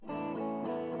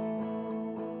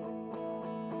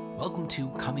Welcome to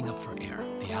Coming Up for Air,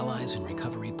 the Allies in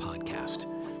Recovery podcast,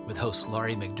 with hosts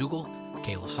Laurie McDougall,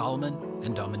 Kayla Solomon,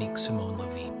 and Dominique Simone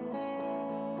Levine.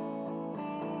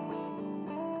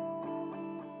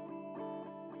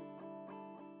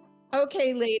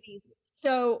 Okay, ladies.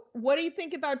 So what do you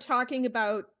think about talking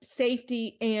about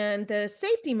safety and the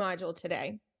safety module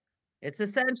today? It's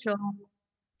essential.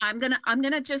 I'm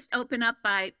gonna just open up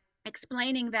by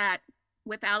explaining that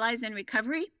with Allies in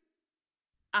Recovery,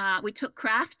 we took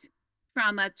craft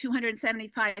from a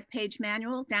 275-page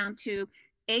manual down to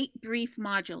 8 brief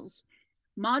modules.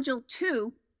 Module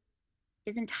 2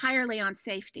 is entirely on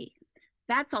safety.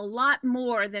 That's a lot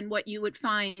more than what you would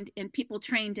find in people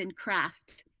trained in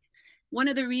craft. One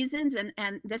of the reasons,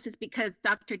 and this is because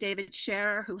Dr. David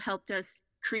Scherer, who helped us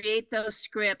create those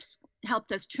scripts,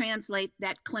 helped us translate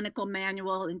that clinical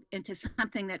manual into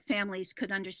something that families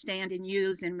could understand and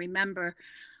use and remember.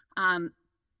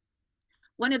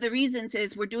 One of the reasons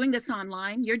is we're doing this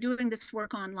online, you're doing this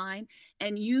work online,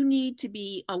 and you need to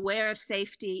be aware of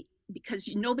safety because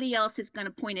nobody else is going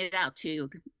to point it out to you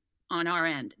on our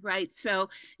end, right? So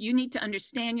you need to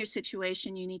understand your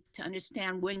situation. You need to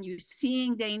understand when you're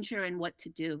seeing danger and what to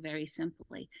do, very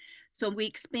simply. So we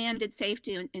expanded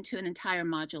safety into an entire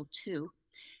module 2.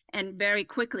 And very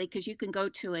quickly, because you can go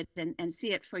to it and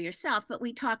see it for yourself, but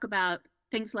we talk about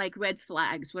things like red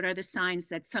flags. What are the signs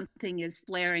that something is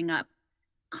flaring up?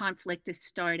 Conflict is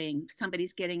starting,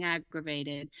 somebody's getting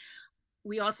aggravated.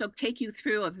 We also take you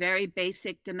through a very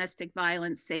basic domestic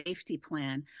violence safety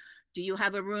plan. Do you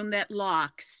have a room that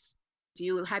locks? Do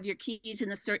you have your keys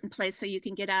in a certain place so you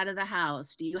can get out of the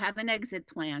house? Do you have an exit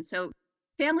plan? So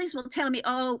families will tell me,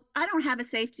 oh, I don't have a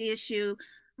safety issue.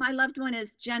 My loved one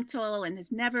is gentle and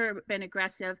has never been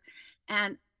aggressive.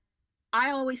 And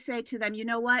I always say to them, you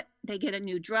know what? They get a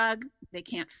new drug. They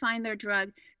can't find their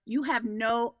drug. You have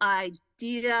no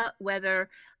idea whether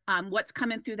what's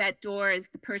coming through that door is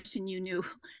the person you knew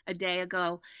a day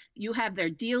ago. You have their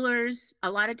dealers.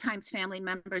 A lot of times family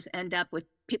members end up with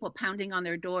people pounding on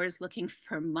their doors looking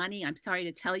for money. I'm sorry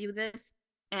to tell you this.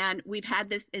 And we've had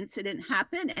this incident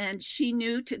happen, and she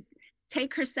knew to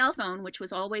take her cell phone, which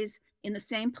was always in the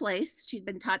same place. She'd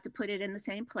been taught to put it in the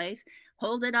same place,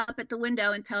 hold it up at the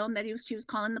window and tell him that she was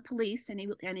calling the police, and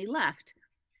he left.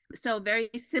 So very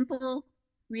simple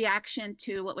reaction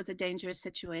to what was a dangerous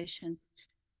situation.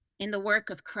 In the work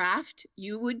of craft,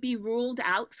 you would be ruled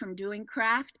out from doing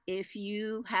craft if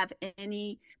you have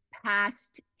any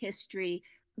past history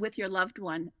with your loved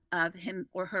one of him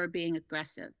or her being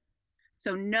aggressive.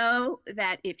 So know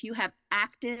that if you have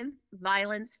active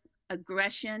violence,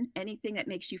 aggression, anything that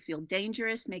makes you feel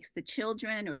dangerous, makes the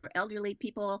children or elderly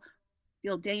people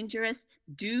feel dangerous,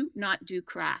 do not do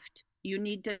craft. You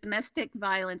need domestic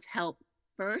violence help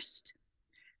first.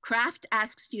 Craft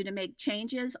asks you to make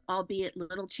changes, albeit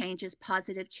little changes,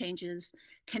 positive changes,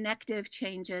 connective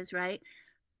changes, right?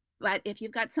 But if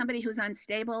you've got somebody who's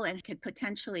unstable and could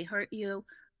potentially hurt you,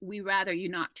 we rather you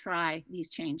not try these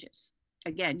changes.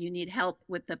 Again, you need help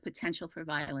with the potential for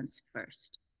violence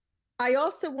first. I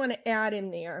also want to add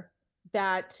in there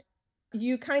that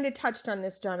you kind of touched on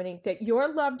this, Dominique, that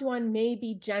your loved one may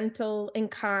be gentle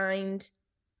and kind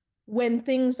when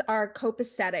things are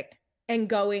copacetic and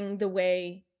going the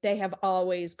way they have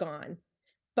always gone.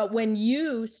 But when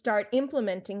you start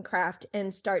implementing craft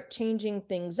and start changing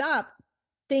things up,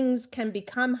 things can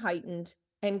become heightened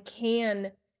and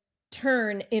can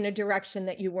turn in a direction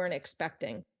that you weren't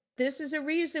expecting. This is a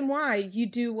reason why you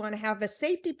do want to have a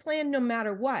safety plan no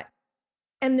matter what.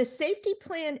 And the safety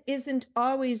plan isn't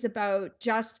always about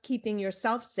just keeping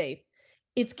yourself safe.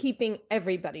 It's keeping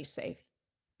everybody safe.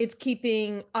 It's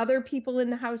keeping other people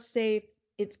in the house safe.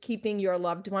 It's keeping your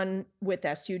loved one with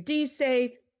SUD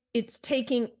safe. It's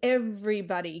taking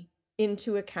everybody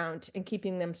into account and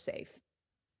keeping them safe.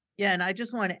 Yeah, and I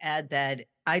just want to add that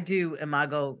I do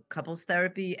Imago couples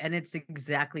therapy, and it's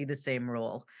exactly the same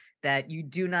rule, that you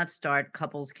do not start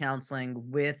couples counseling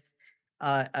with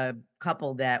a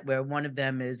couple where one of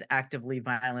them is actively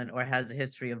violent or has a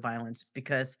history of violence,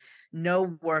 because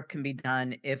no work can be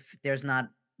done if there's not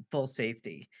full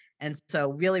safety. And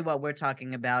so really what we're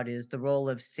talking about is the role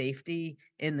of safety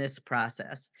in this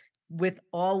process. With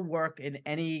all work in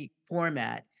any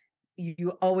format,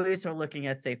 you always are looking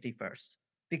at safety first,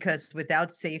 because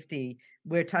without safety,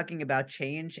 we're talking about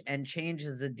change, and change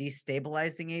is a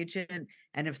destabilizing agent.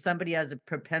 And if somebody has a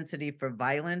propensity for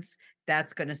violence,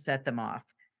 that's going to set them off.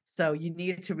 So you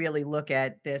need to really look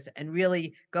at this and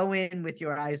really go in with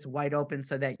your eyes wide open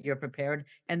so that you're prepared.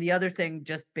 And the other thing,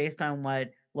 just based on what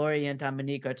Laurie and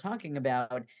Dominique are talking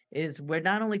about, is we're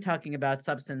not only talking about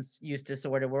substance use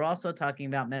disorder, we're also talking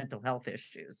about mental health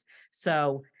issues.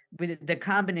 So with the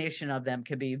combination of them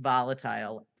can be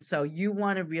volatile. So you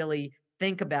want to really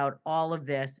think about all of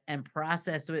this and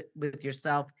process it with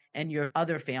yourself and your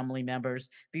other family members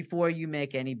before you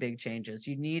make any big changes.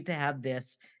 You need to have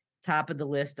this top of the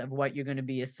list of what you're going to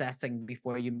be assessing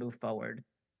before you move forward.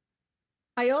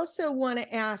 I also want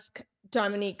to ask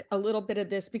Dominique a little bit of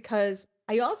this, because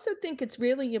I also think it's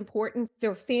really important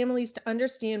for families to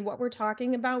understand what we're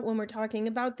talking about when we're talking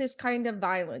about this kind of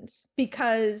violence,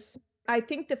 because I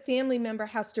think the family member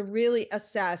has to really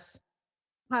assess,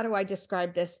 how do I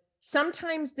describe this?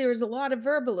 Sometimes there's a lot of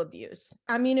verbal abuse.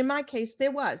 I mean, in my case,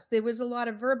 there was a lot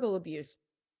of verbal abuse.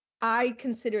 I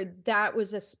considered that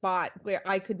was a spot where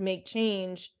I could make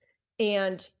change,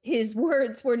 and his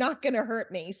words were not going to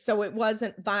hurt me. So it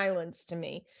wasn't violence to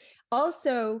me.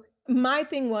 Also, my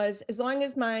thing was, as long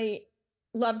as my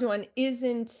loved one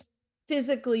isn't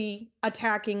physically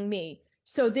attacking me.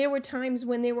 So there were times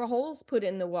when there were holes put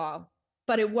in the wall,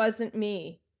 but it wasn't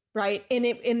me, right?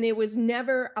 And there was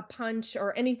never a punch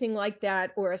or anything like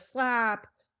that, or a slap,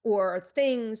 or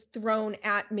things thrown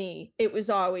at me. It was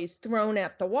always thrown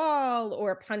at the wall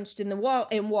or punched in the wall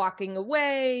and walking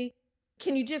away.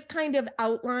 Can you just kind of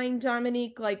outline,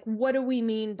 Dominique, like, what do we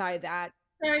mean by that?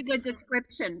 Very good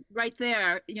description right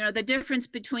there. You know, the difference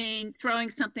between throwing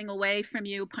something away from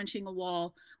you, punching a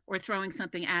wall, or throwing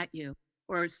something at you,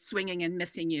 or swinging and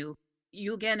missing you.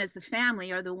 You, again, as the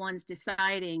family, are the ones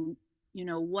deciding, you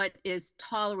know, what is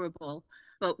tolerable.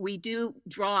 But we do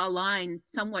draw a line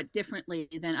somewhat differently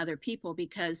than other people,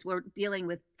 because we're dealing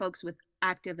with folks with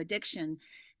active addiction,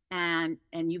 and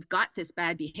you've got this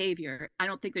bad behavior. I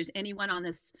don't think there's anyone on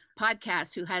this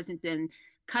podcast who hasn't been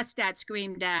cussed at,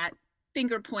 screamed at,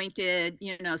 finger pointed,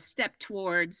 you know, stepped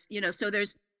towards, you know, so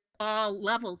there's all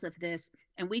levels of this.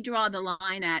 And we draw the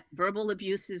line at verbal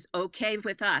abuse is okay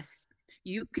with us.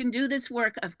 You can do this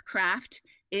work of craft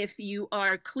if you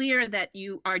are clear that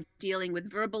you are dealing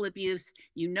with verbal abuse.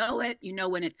 You know it, you know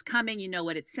when it's coming, you know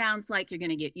what it sounds like, you're going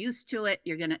to get used to it,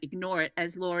 you're going to ignore it.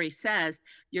 As Lori says,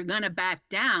 you're going to back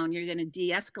down, you're going to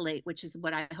de-escalate, which is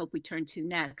what I hope we turn to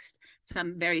next.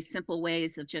 Some very simple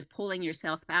ways of just pulling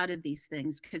yourself out of these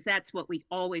things, because that's what we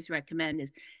always recommend,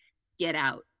 is get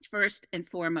out. First and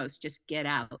foremost, just get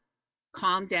out.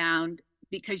 Calm down,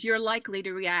 because you're likely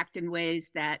to react in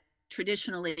ways that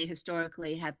traditionally,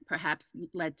 historically, have perhaps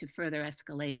led to further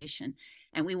escalation.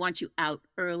 And we want you out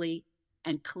early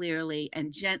and clearly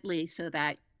and gently, so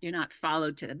that you're not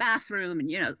followed to the bathroom and,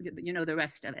 you know, the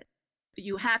rest of it. But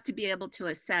you have to be able to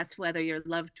assess whether your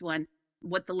loved one,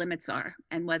 what the limits are,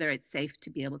 and whether it's safe to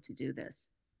be able to do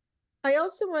this. I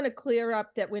also want to clear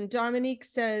up that when Dominique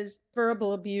says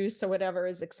verbal abuse or whatever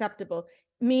is acceptable,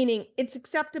 meaning it's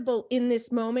acceptable in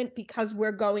this moment because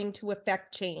we're going to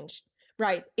affect change.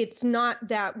 Right. It's not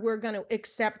that we're going to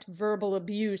accept verbal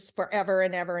abuse forever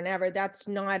and ever and ever. That's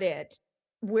not it.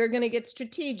 We're going to get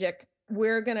strategic.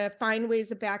 We're going to find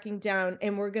ways of backing down,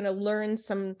 and we're going to learn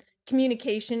some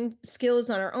communication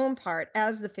skills on our own part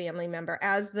as the family member,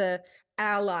 as the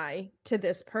ally to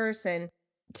this person,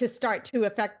 to start to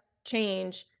affect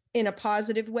change in a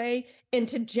positive way, and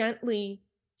to gently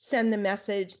send the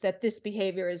message that this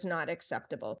behavior is not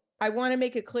acceptable. I want to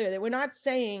make it clear that we're not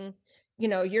saying, you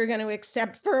know, you're going to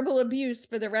accept verbal abuse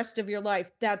for the rest of your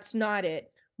life. That's not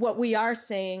it. What we are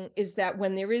saying is that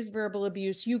when there is verbal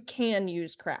abuse, you can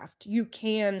use craft. You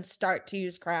can start to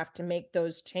use craft to make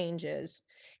those changes.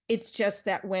 It's just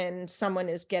that when someone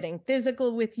is getting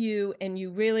physical with you and you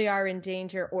really are in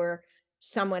danger, or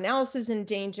someone else is in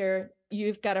danger,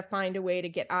 you've got to find a way to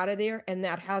get out of there. And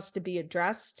that has to be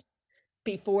addressed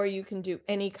before you can do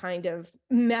any kind of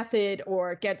method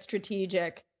or get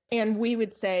strategic. And we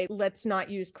would say, let's not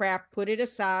use craft, put it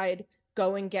aside,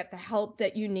 go and get the help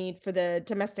that you need for the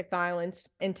domestic violence,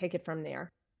 and take it from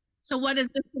there. So what does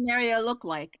this scenario look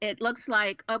like? It looks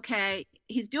like, okay,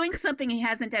 he's doing something he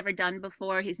hasn't ever done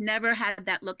before. He's never had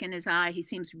that look in his eye. He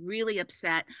seems really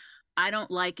upset. I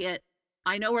don't like it.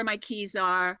 I know where my keys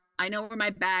are. I know where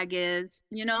my bag is.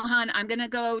 You know, hon, I'm going to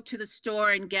go to the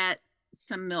store and get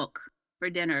some milk for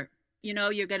dinner. You know,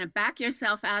 you're going to back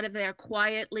yourself out of there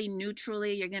quietly,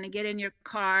 neutrally. You're going to get in your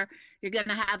car. You're going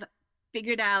to have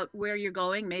figured out where you're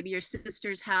going, maybe your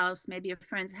sister's house, maybe a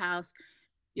friend's house.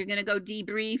 You're going to go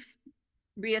debrief,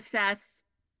 reassess,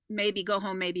 maybe go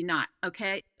home, maybe not.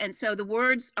 Okay. And so the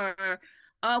words are,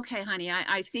 okay, honey,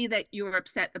 I see that you were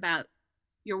upset about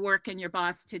your work and your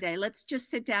boss today. Let's just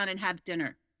sit down and have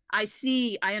dinner. I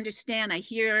see, I understand, I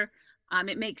hear,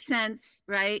 it makes sense,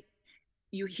 right?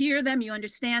 You hear them, you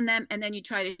understand them, and then you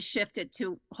try to shift it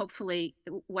to hopefully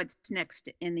what's next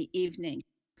in the evening.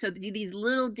 So these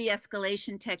little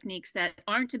de-escalation techniques that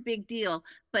aren't a big deal,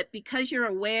 but because you're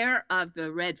aware of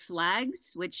the red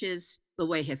flags, which is the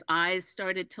way his eyes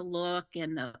started to look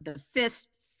and the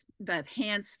fists, the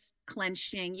hands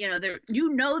clenching,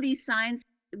 you know these signs.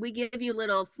 We give you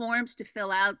little forms to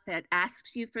fill out that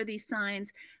asks you for these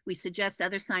signs. We suggest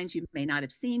other signs you may not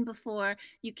have seen before.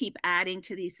 You keep adding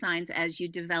to these signs as you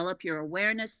develop your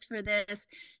awareness for this.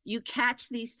 You catch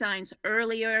these signs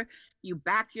earlier. You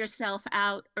back yourself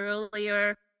out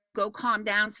earlier, go calm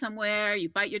down somewhere, you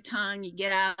bite your tongue, you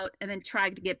get out, and then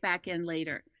try to get back in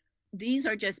later. These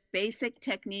are just basic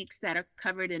techniques that are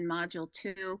covered in module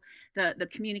 2. The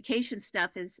communication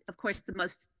stuff is, of course, the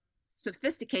most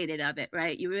sophisticated of it,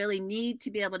 right? You really need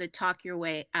to be able to talk your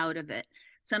way out of it.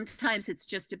 Sometimes it's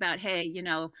just about, hey,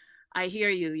 I hear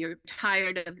you, you're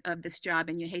tired of this job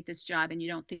and you hate this job and you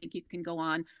don't think you can go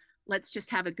on. Let's just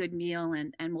have a good meal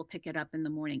and we'll pick it up in the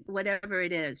morning, whatever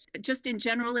it is. Just in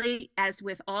generally, as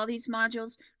with all these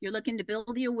modules, you're looking to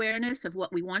build the awareness of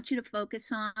what we want you to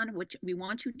focus on, which we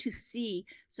want you to see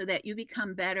so that you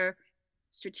become better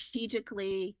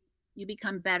strategically, you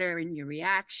become better in your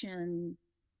reaction,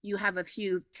 you have a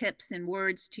few tips and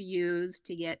words to use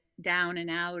to get down and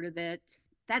out of it.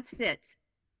 That's it.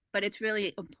 But it's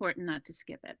really important not to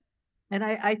skip it. And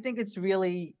I think it's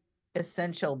really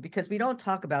essential because we don't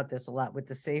talk about this a lot with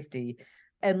the safety.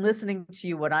 And listening to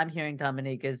you, what I'm hearing,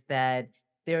 Dominique, is that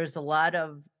there's a lot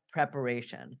of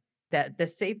preparation, that the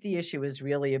safety issue is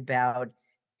really about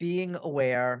being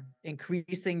aware,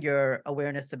 increasing your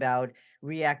awareness about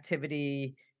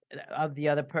reactivity of the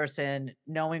other person,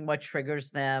 knowing what triggers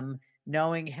them,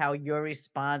 knowing how your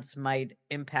response might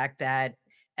impact that.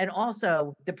 And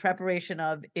also the preparation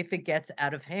of if it gets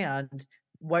out of hand,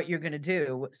 what you're going to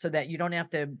do so that you don't have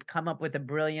to come up with a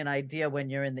brilliant idea when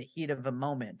you're in the heat of a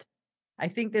moment. I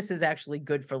think this is actually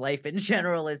good for life in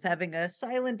general, is having a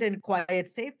silent and quiet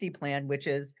safety plan, which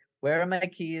is where are my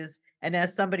keys? And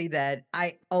as somebody that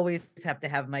I always have to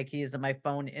have my keys and my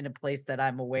phone in a place that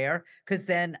I'm aware, because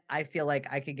then I feel like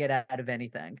I could get out of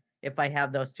anything if I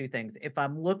have those two things. If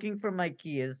I'm looking for my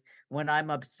keys when I'm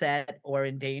upset or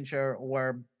in danger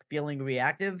or feeling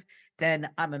reactive, then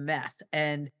I'm a mess.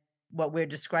 And what we're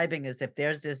describing is if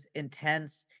there's this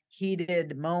intense,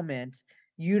 heated moment,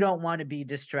 you don't want to be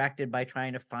distracted by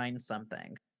trying to find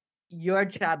something. Your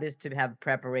job is to have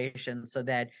preparation so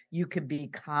that you can be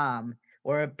calm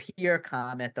or appear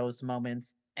calm at those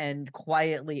moments and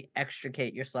quietly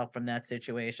extricate yourself from that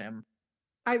situation.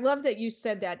 I love that you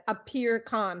said that, appear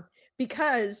calm,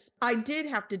 because I did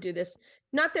have to do this.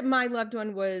 Not that my loved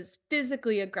one was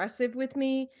physically aggressive with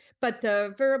me, but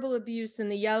the verbal abuse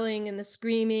and the yelling and the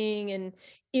screaming. And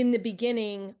in the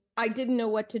beginning, I didn't know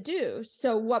what to do.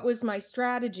 So what was my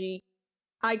strategy?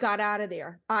 I got out of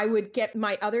there. I would get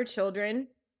my other children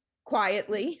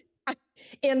quietly.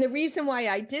 And the reason why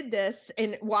I did this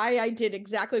and why I did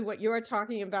exactly what you're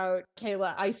talking about,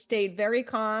 Kayla, I stayed very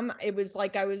calm. It was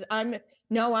like I'm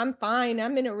fine.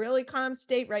 I'm in a really calm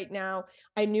state right now.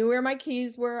 I knew where my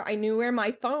keys were. I knew where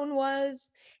my phone was.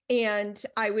 And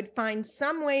I would find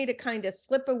some way to kind of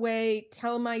slip away,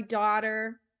 tell my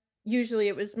daughter. Usually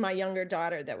it was my younger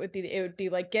daughter it would be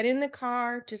like, get in the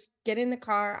car, just get in the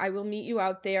car. I will meet you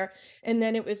out there. And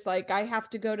then it was like, I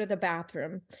have to go to the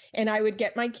bathroom. And I would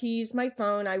get my keys, my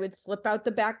phone, I would slip out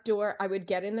the back door, I would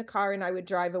get in the car and I would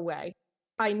drive away.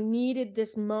 I needed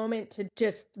this moment to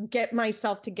just get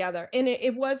myself together. And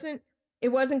it wasn't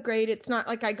great. It's not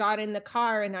like I got in the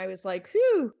car and I was like,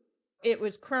 whew, it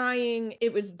was crying.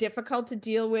 It was difficult to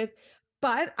deal with.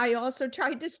 But I also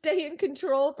tried to stay in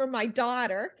control for my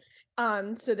daughter,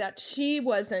 so that she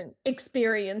wasn't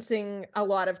experiencing a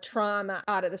lot of trauma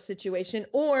out of the situation.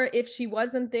 Or if she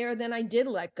wasn't there, then I did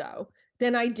let go.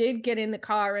 Then I did get in the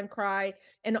car and cry,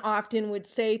 and often would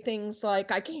say things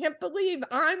like, I can't believe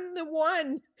I'm the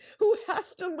one who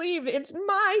has to leave. It's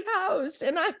my house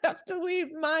and I have to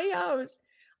leave my house.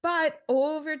 But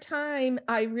over time,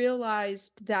 I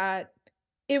realized that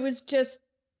it was just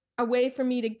a way for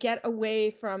me to get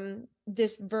away from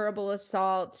this verbal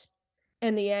assault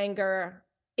and the anger.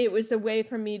 It was a way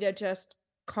for me to just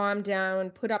calm down,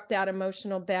 put up that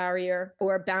emotional barrier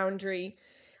or boundary.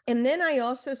 And then I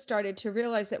also started to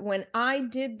realize that when I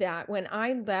did that, when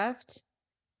I left,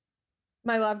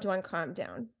 my loved one calmed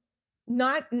down.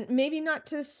 Maybe not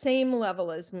to the same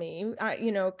level as me,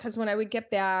 because when I would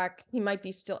get back, he might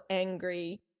be still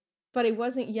angry, but he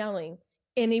wasn't yelling.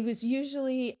 And he was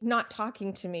usually not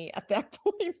talking to me at that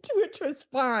point, which was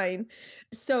fine.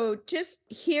 So just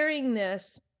hearing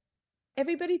this,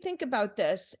 everybody think about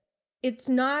this. It's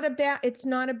not a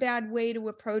bad way to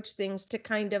approach things, to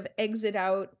kind of exit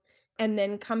out and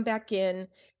then come back in.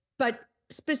 But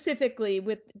specifically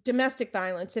with domestic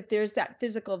violence, if there's that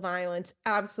physical violence,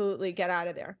 absolutely get out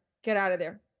of there. Get out of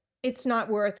there. It's not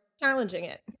worth challenging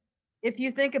it. If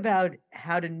you think about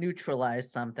how to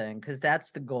neutralize something, because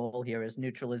that's the goal here is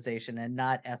neutralization and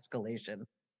not escalation.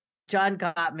 John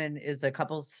Gottman is a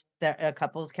couples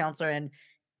counselor, and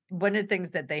one of the things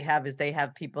that they have is they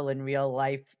have people in real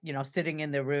life, sitting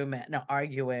in the room and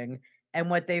arguing. And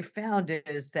what they found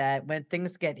is that when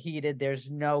things get heated, there's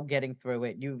no getting through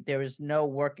it. There is no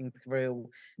working through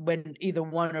when either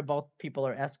one or both people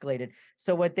are escalated.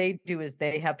 So what they do is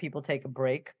they have people take a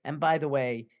break. And by the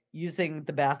way, using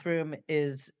the bathroom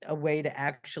is a way to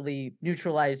actually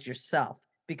neutralize yourself,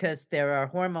 because there are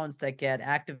hormones that get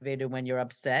activated when you're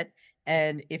upset.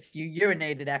 And if you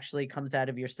urinate, it actually comes out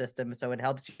of your system. So it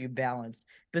helps you balance.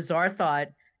 Bizarre thought.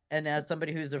 And as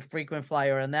somebody who's a frequent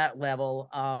flyer on that level,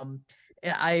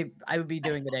 I would be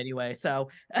doing it anyway. So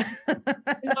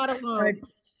Not alone.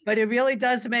 but it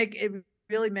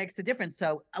really makes a difference.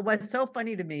 So what's so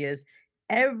funny to me is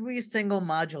every single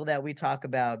module that we talk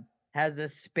about has a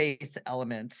space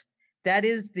element. That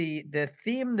is the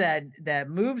theme that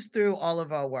moves through all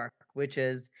of our work, which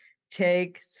is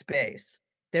take space.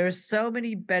 There's so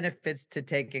many benefits to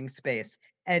taking space.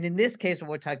 And in this case, what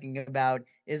we're talking about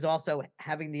is also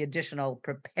having the additional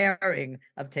preparing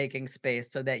of taking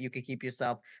space so that you can keep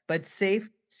yourself. But safe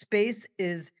space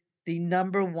is the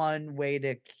number one way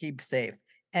to keep safe.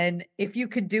 And if you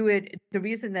could do it, the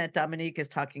reason that Dominique is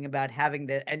talking about having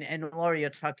the, and Laurie, you're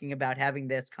talking about having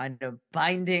this kind of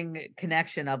binding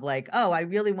connection of like, oh, I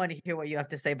really want to hear what you have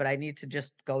to say, but I need to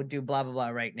just go do blah, blah, blah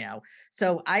right now.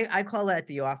 So I call that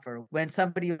the offer. When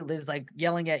somebody is like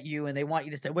yelling at you and they want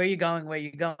you to say, where are you going? Where are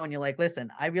you going? You're like,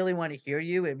 listen, I really want to hear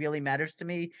you. It really matters to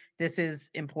me. This is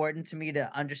important to me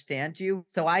to understand you.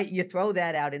 So you throw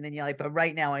that out and then you're like, but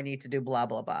right now I need to do blah,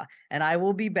 blah, blah. And I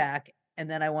will be back. And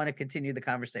then I want to continue the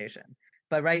conversation.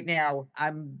 But right now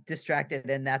I'm distracted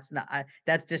and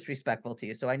that's disrespectful to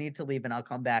you. So I need to leave and I'll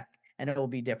come back and it will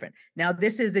be different. Now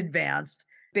this is advanced.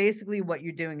 Basically what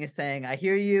you're doing is saying, I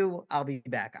hear you, I'll be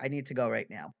back. I need to go right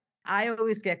now. I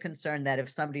always get concerned that if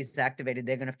somebody's activated,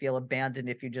 they're going to feel abandoned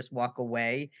if you just walk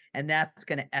away, and that's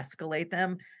going to escalate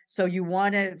them. So you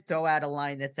want to throw out a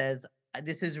line that says,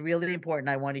 this is really important.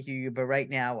 I want to hear you, but right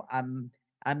now I'm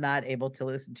not able to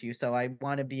listen to you. So I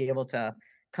want to be able to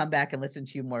come back and listen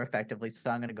to you more effectively. So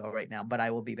I'm going to go right now, but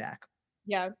I will be back.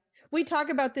 Yeah. We talk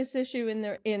about this issue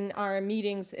in our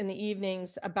meetings in the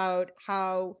evenings about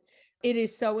how it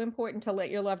is so important to let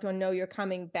your loved one know you're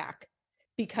coming back,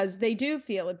 because they do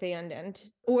feel abandoned,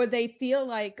 or they feel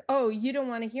like, oh, you don't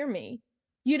want to hear me.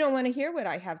 You don't want to hear what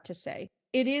I have to say.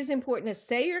 It is important to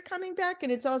say you're coming back,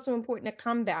 and it's also important to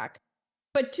come back.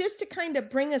 But just to kind of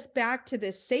bring us back to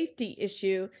this safety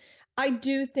issue, I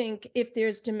do think if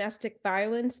there's domestic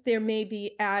violence, there may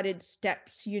be added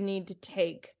steps you need to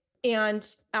take. And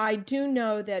I do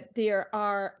know that there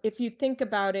are, if you think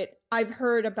about it, I've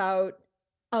heard about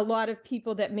a lot of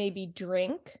people that maybe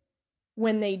drink.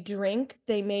 When they drink,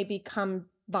 they may become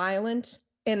violent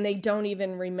and they don't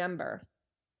even remember,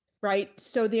 right?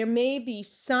 So there may be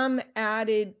some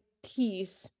added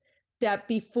piece that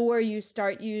before you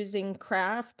start using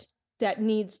craft that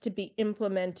needs to be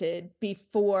implemented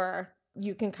before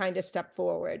you can kind of step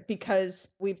forward, because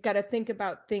we've got to think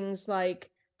about things like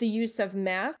the use of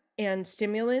meth and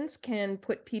stimulants can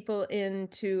put people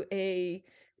into a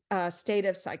state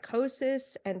of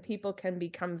psychosis and people can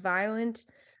become violent.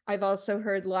 I've also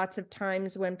heard lots of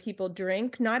times when people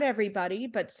drink, not everybody,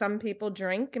 but some people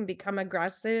drink and become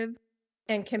aggressive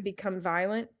and can become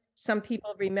violent. Some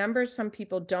people remember, some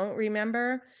people don't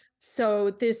remember. So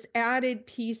this added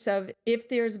piece of if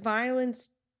there's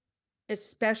violence,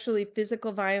 especially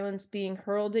physical violence being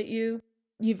hurled at you,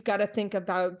 you've got to think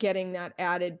about getting that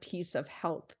added piece of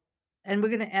help. And we're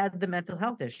going to add the mental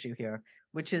health issue here,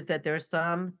 which is that there are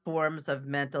some forms of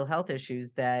mental health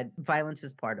issues that violence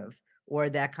is part of, or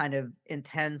that kind of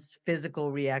intense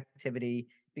physical reactivity,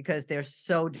 because they're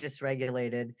so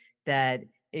dysregulated that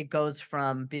it goes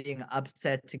from being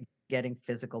upset to getting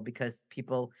physical because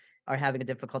people are having a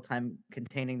difficult time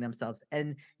containing themselves.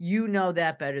 And you know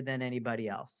that better than anybody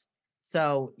else.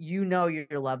 So you know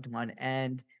your loved one.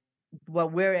 And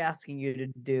what we're asking you to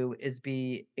do is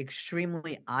be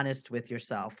extremely honest with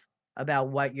yourself about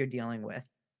what you're dealing with.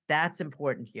 That's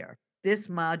important here. This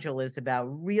module is about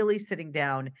really sitting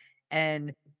down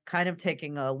and kind of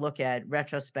taking a look at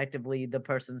retrospectively the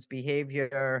person's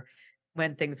behavior,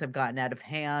 when things have gotten out of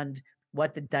hand,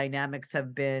 what the dynamics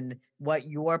have been, what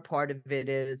your part of it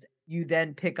is. You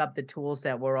then pick up the tools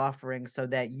that we're offering so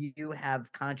that you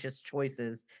have conscious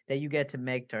choices that you get to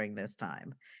make during this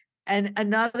time. And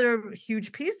another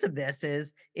huge piece of this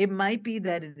is it might be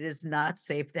that it is not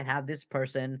safe to have this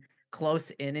person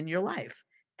close in your life.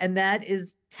 And that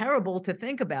is terrible to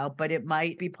think about, but it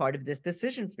might be part of this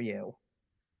decision for you.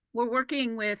 We're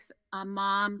working with a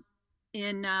mom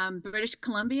in British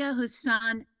Columbia whose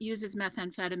son uses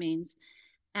methamphetamines.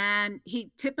 And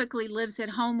he typically lives at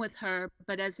home with her,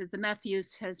 but as the meth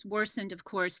use has worsened, of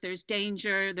course, there's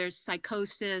danger, there's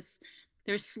psychosis,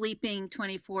 there's sleeping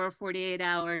 24 or 48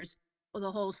 hours,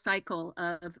 the whole cycle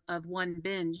of one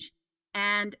binge.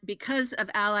 And because of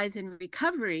Allies in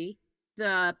Recovery,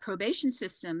 the probation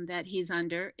system that he's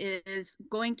under is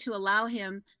going to allow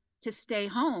him to stay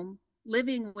home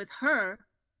living with her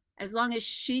as long as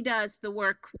she does the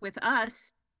work with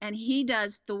us and he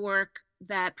does the work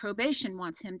that probation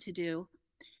wants him to do,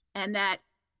 and that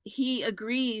he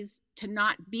agrees to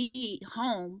not be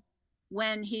home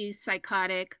when he's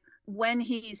psychotic, when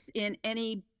he's in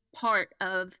any part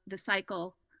of the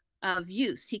cycle of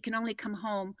use. He can only come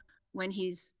home when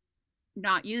he's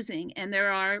not using. And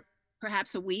there are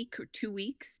perhaps a week or 2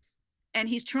 weeks, and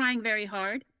he's trying very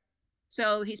hard.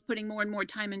 So he's putting more and more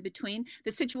time in between. The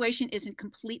situation isn't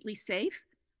completely safe,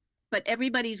 but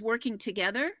everybody's working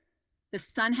together. The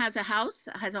son has a house,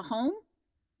 has a home.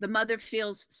 The mother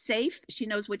feels safe. She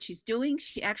knows what she's doing.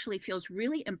 She actually feels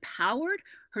really empowered.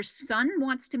 Her son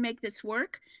wants to make this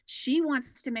work. She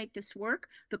wants to make this work.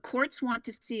 The courts want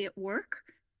to see it work.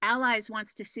 Allies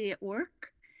wants to see it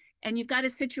work. And you've got a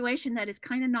situation that is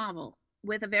kind of novel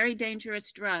with a very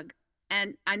dangerous drug.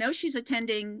 And I know she's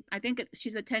attending, I think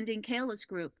she's attending Kayla's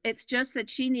group. It's just that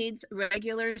she needs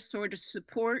regular sort of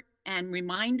support and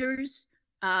reminders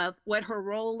of what her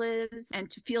role is and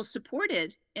to feel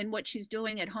supported in what she's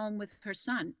doing at home with her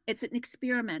son. It's an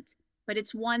experiment, but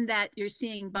it's one that you're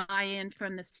seeing buy-in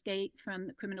from the state, from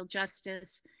the criminal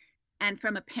justice, and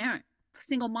from a parent,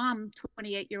 single mom,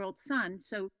 28-year-old son.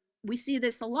 So we see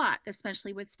this a lot,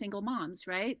 especially with single moms,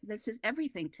 right? This is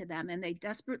everything to them, and they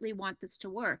desperately want this to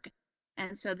work.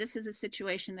 And so this is a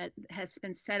situation that has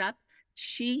been set up.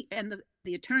 She and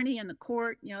the attorney and the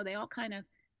court, they all kind of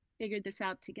figured this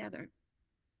out together.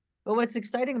 But what's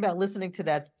exciting about listening to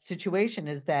that situation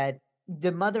is that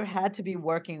the mother had to be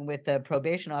working with the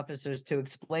probation officers to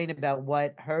explain about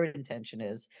what her intention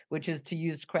is, which is to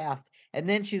use craft. And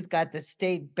then she's got the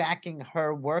state backing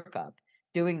her work up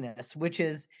doing this, which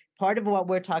is part of what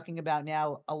we're talking about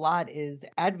now a lot is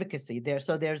advocacy there.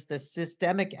 So there's the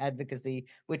systemic advocacy,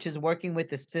 which is working with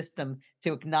the system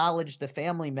to acknowledge the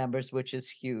family members, which is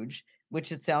huge,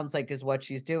 which it sounds like is what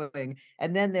she's doing.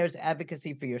 And then there's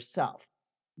advocacy for yourself,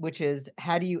 which is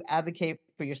how do you advocate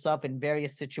for yourself in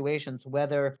various situations,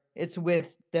 whether it's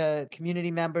with the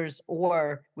community members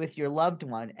or with your loved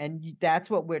one. And that's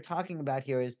what we're talking about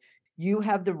here is you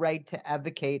have the right to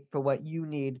advocate for what you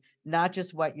need, not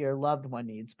just what your loved one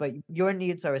needs, but your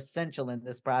needs are essential in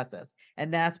this process.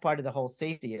 And that's part of the whole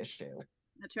safety issue.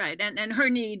 That's right. And her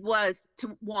need was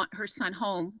to want her son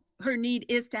home. Her need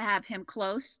is to have him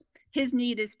close. His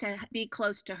need is to be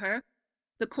close to her.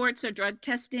 The courts are drug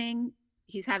testing.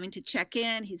 He's having to check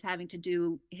in. He's having to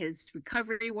do his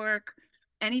recovery work.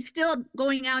 And he's still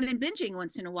going out and binging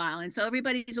once in a while. And so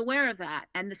everybody's aware of that.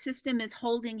 And the system is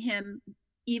holding him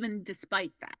even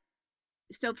despite that.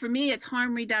 So for me, it's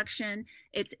harm reduction.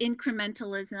 It's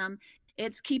incrementalism.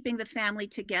 It's keeping the family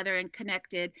together and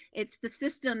connected. It's the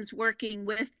systems working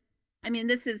with,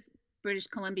 this is British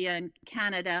Columbia and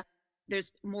Canada.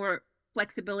 There's more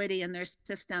flexibility in their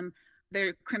system.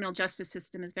 Their criminal justice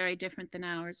system is very different than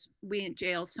ours. We in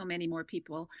jail so many more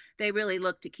people. They really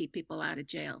look to keep people out of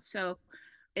jail. So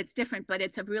it's different, but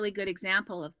it's a really good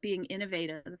example of being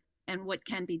innovative and what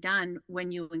can be done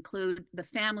when you include the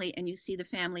family and you see the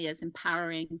family as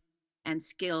empowering and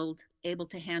skilled, able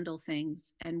to handle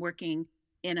things and working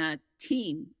in a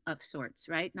team of sorts,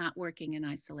 right? Not working in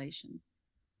isolation.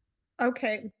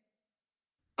 Okay.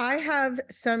 I have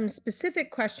some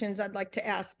specific questions I'd like to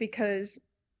ask because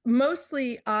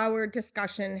mostly our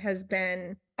discussion has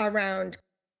been around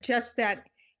just that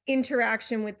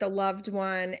interaction with the loved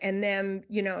one and them,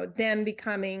 them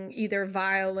becoming either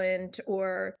violent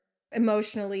or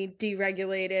emotionally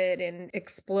deregulated and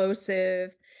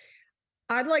explosive.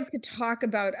 I'd like to talk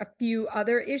about a few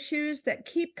other issues that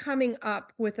keep coming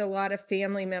up with a lot of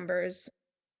family members,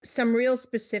 some real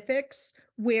specifics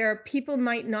where people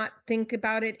might not think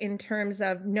about it in terms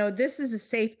of, no, this is a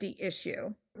safety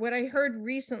issue. What I heard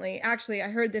recently, actually, I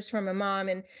heard this from a mom,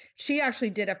 and she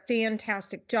actually did a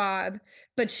fantastic job,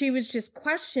 but she was just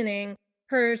questioning,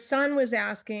 her son was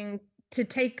asking to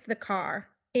take the car,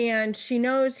 and she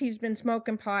knows he's been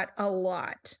smoking pot a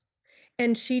lot,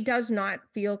 and she does not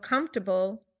feel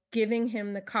comfortable giving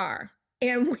him the car.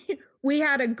 And we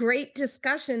had a great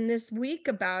discussion this week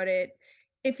about it.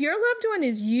 If your loved one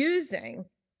is using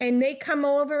and they come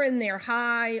over and they're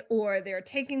high, or they're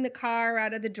taking the car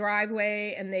out of the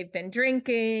driveway and they've been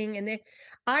drinking,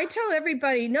 I tell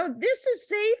everybody, no, this is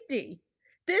safety.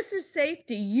 This is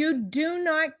safety. You do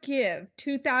not give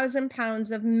 2,000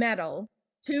 pounds of metal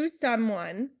to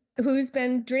someone who's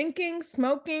been drinking,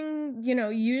 smoking,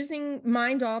 using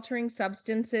mind-altering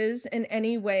substances in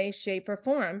any way, shape, or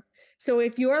form. So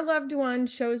if your loved one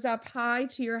shows up high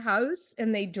to your house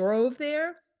and they drove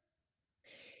there,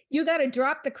 you got to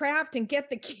drop the craft and get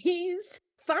the keys.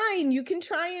 Fine, you can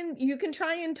try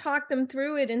and talk them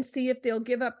through it and see if they'll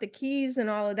give up the keys and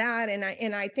all of that.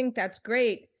 And I think that's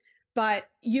great. But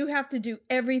you have to do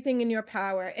everything in your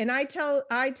power. And I tell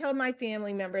my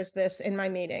family members this in my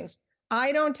meetings.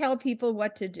 I don't tell people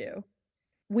what to do.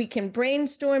 We can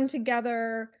brainstorm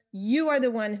together. You are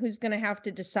the one who's going to have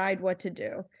to decide what to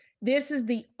do. This is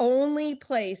the only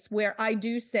place where I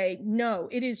do say, no,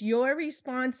 it is your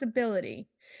responsibility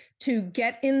to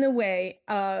get in the way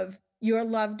of your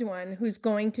loved one who's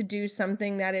going to do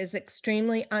something that is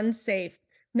extremely unsafe,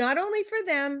 not only for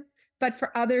them, but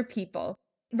for other people,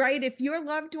 right? If your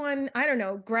loved one, I don't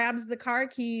know, grabs the car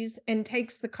keys and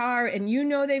takes the car and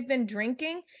they've been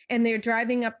drinking and they're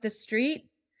driving up the street,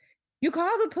 you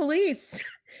call the police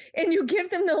and you give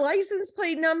them the license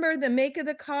plate number, the make of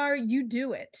the car, you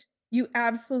do it. You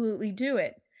absolutely do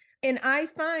it. And I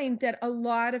find that a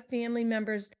lot of family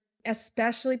members,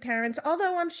 especially parents,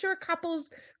 although I'm sure couples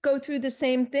go through the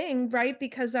same thing, right?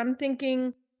 Because I'm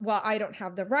thinking, well, I don't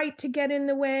have the right to get in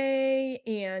the way.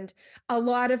 And a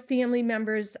lot of family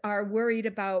members are worried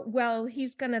about, well,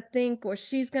 he's going to think or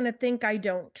she's going to think I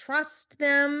don't trust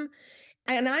them.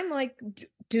 And I'm like,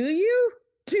 do you?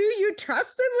 Do you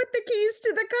trust them with the keys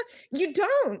to the car? You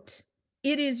don't.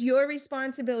 It is your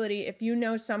responsibility, if you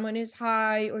know someone is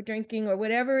high or drinking or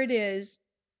whatever it is,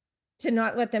 to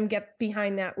not let them get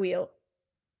behind that wheel.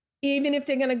 Even if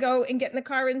they're going to go and get in the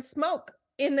car and smoke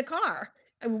in the car,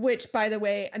 which, by the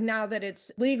way, now that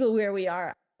it's legal where we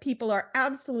are, people are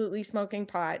absolutely smoking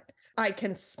pot. I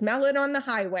can smell it on the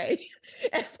highway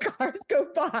as cars go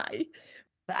by.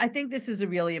 I think this is a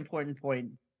really important point.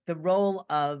 The role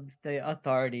of the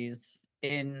authorities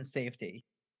in safety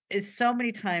is so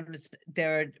many times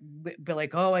they're be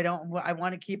like, oh, I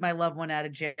want to keep my loved one out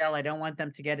of jail. I don't want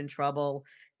them to get in trouble,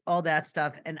 all that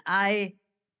stuff. And I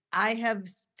have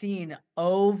seen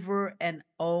over and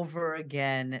over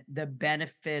again the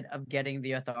benefit of getting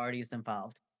the authorities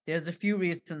involved. There's a few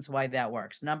reasons why that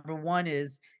works. Number one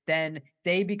is then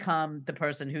they become the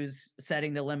person who's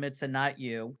setting the limits and not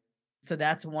you. So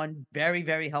that's one very,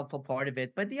 very helpful part of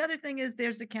it. But the other thing is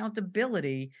there's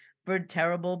accountability for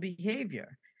terrible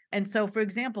behavior. And so, for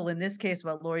example, in this case,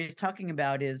 what Lori's talking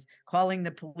about is calling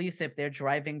the police if they're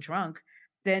driving drunk.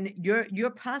 Then you're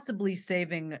possibly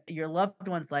saving your loved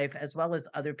one's life as well as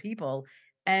other people.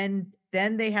 And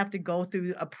then they have to go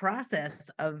through a process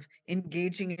of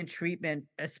engaging in treatment,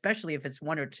 especially if it's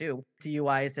one or two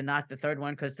DUIs and not the third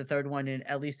one, because the third one,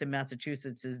 at least in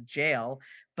Massachusetts, is jail.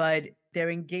 But they're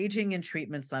engaging in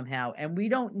treatment somehow. And we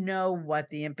don't know what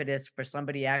the impetus for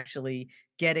somebody actually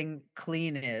getting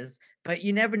clean is, but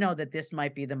you never know that this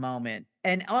might be the moment.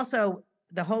 And also,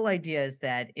 the whole idea is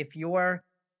that if you're,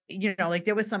 like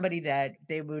there was somebody that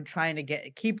they were trying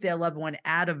to keep their loved one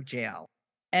out of jail.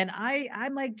 And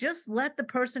I'm like, just let the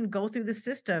person go through the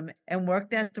system and work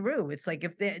that through. It's like,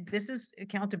 this is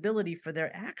accountability for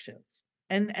their actions,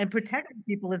 and protecting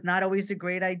people is not always a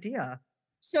great idea.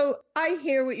 So I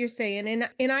hear what you're saying,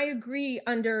 and I agree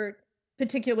under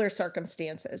particular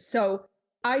circumstances. So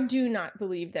I do not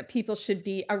believe that people should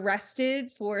be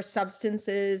arrested for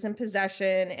substances and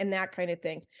possession and that kind of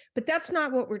thing. But that's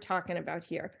not what we're talking about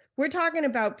here. We're talking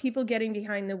about people getting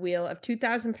behind the wheel of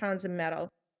 2,000 pounds of metal.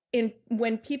 And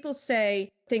when people say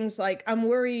things like, I'm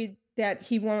worried that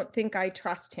he won't think I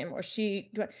trust him or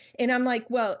she, and I'm like,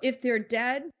 well, if they're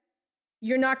dead,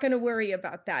 you're not going to worry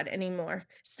about that anymore.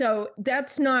 So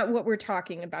that's not what we're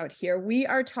talking about here. We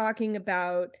are talking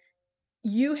about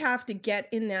you have to get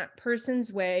in that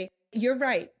person's way. You're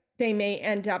right. They may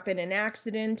end up in an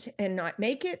accident and not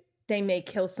make it. They may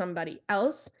kill somebody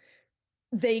else.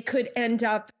 They could end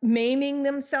up maiming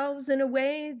themselves in a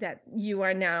way that you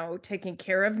are now taking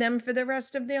care of them for the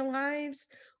rest of their lives.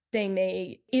 They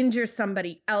may injure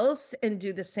somebody else and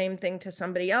do the same thing to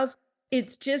somebody else.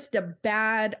 It's just a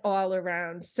bad all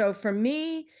around. So for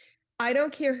me, I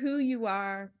don't care who you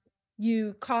are,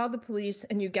 you call the police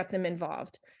and you get them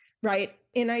involved, right?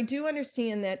 And I do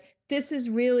understand that this is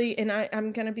really, and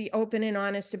I'm going to be open and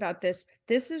honest about this.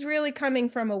 This is really coming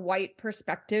from a white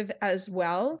perspective as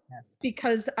well, Yes.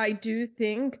 because I do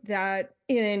think that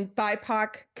in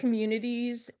BIPOC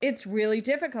communities, it's really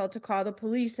difficult to call the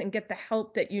police and get the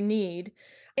help that you need.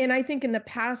 And I think in the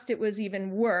past, it was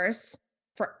even worse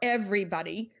for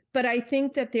everybody. But I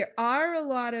think that there are a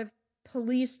lot of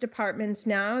police departments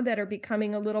now that are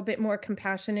becoming a little bit more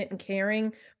compassionate and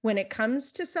caring when it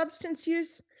comes to substance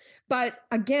use. But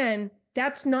again,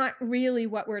 that's not really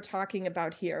what we're talking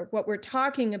about here. What we're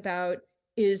talking about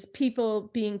is people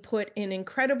being put in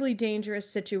incredibly dangerous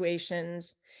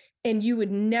situations, and you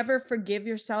would never forgive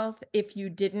yourself if you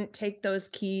didn't take those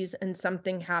keys and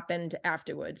something happened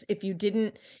afterwards. If you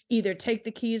didn't either take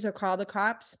the keys or call the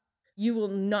cops, you will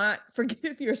not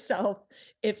forgive yourself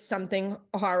if something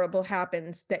horrible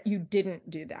happens that you didn't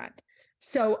do that.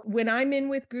 So when I'm in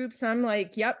with groups, I'm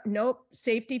like, yep, nope,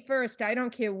 safety first. I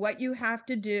don't care what you have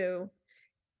to do.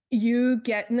 You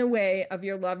get in the way of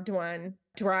your loved one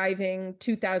driving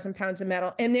 2,000 pounds of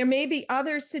metal. And there may be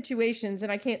other situations,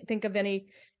 and I can't think of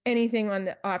anything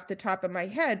off the top of my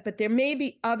head, but there may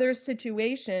be other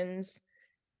situations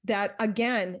that,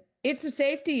 again, it's a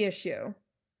safety issue.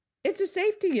 It's a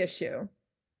safety issue.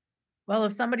 Well,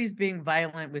 if somebody's being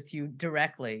violent with you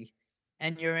directly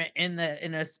and you're in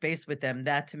a space with them,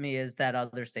 that to me is that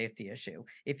other safety issue.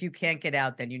 If you can't get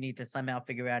out, then you need to somehow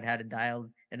figure out how to dial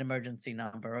an emergency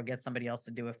number or get somebody else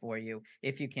to do it for you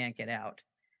if you can't get out.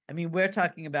 I mean, we're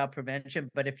talking about prevention,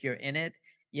 but if you're in it,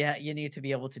 yeah, you need to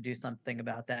be able to do something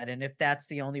about that. And if that's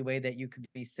the only way that you could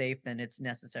be safe, then it's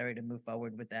necessary to move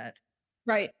forward with that.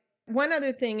 Right. One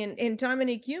other thing, and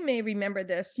Dominique, you may remember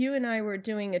this. You and I were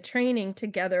doing a training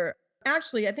together.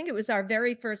 Actually, I think it was our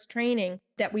very first training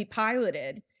that we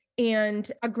piloted. And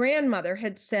a grandmother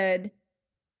had said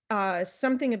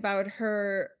something about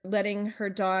her letting her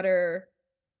daughter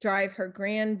drive her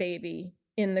grandbaby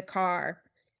in the car.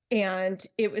 And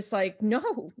it was like,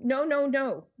 no,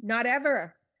 not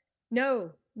ever.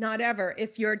 No, not ever.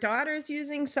 If your daughter's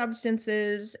using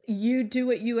substances, you do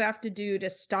what you have to do to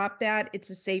stop that. It's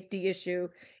a safety issue.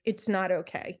 It's not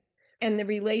okay. And the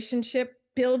relationship,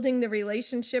 building the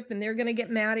relationship, and they're going to get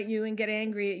mad at you and get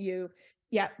angry at you.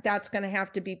 Yeah, that's going to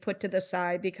have to be put to the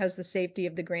side because the safety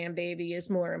of the grandbaby is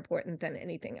more important than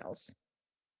anything else.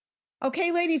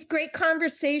 Okay, ladies, great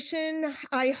conversation.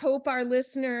 I hope our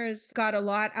listeners got a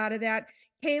lot out of that.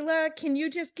 Kayla, can you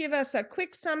just give us a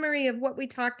quick summary of what we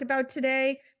talked about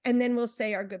today, and then we'll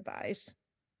say our goodbyes.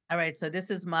 All right, so this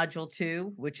is module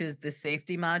 2, which is the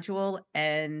safety module.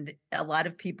 And a lot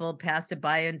of people pass it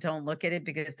by and don't look at it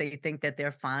because they think that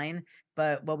they're fine.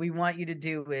 But what we want you to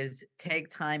do is take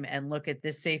time and look at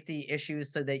the safety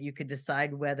issues so that you could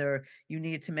decide whether you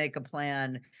need to make a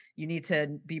plan. You need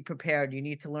to be prepared. You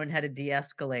need to learn how to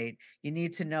de-escalate. You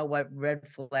need to know what red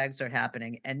flags are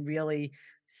happening and really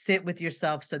sit with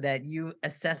yourself so that you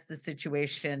assess the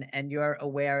situation and you're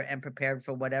aware and prepared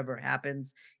for whatever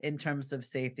happens in terms of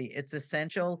safety. It's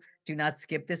essential. Do not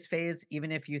skip this phase, even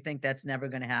if you think that's never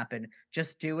going to happen.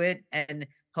 Just do it, and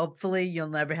hopefully you'll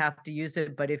never have to use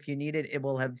it, but if you need it, it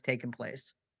will have taken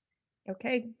place.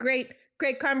 Okay, great.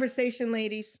 Great conversation,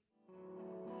 ladies.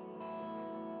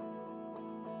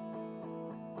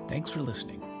 Thanks for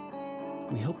listening.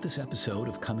 We hope this episode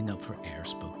of Coming Up for Air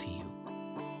spoke to you.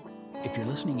 If you're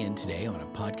listening in today on a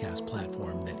podcast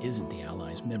platform that isn't the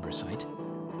Allies member site,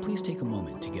 please take a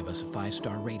moment to give us a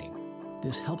 5-star rating.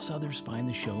 This helps others find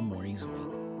the show more easily.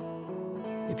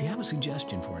 If you have a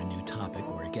suggestion for a new topic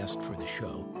or a guest for the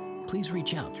show, please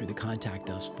reach out through the Contact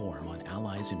Us form on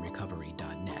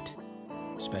alliesinrecovery.net.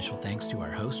 Special thanks to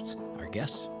our hosts, our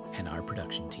guests, and our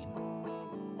production team.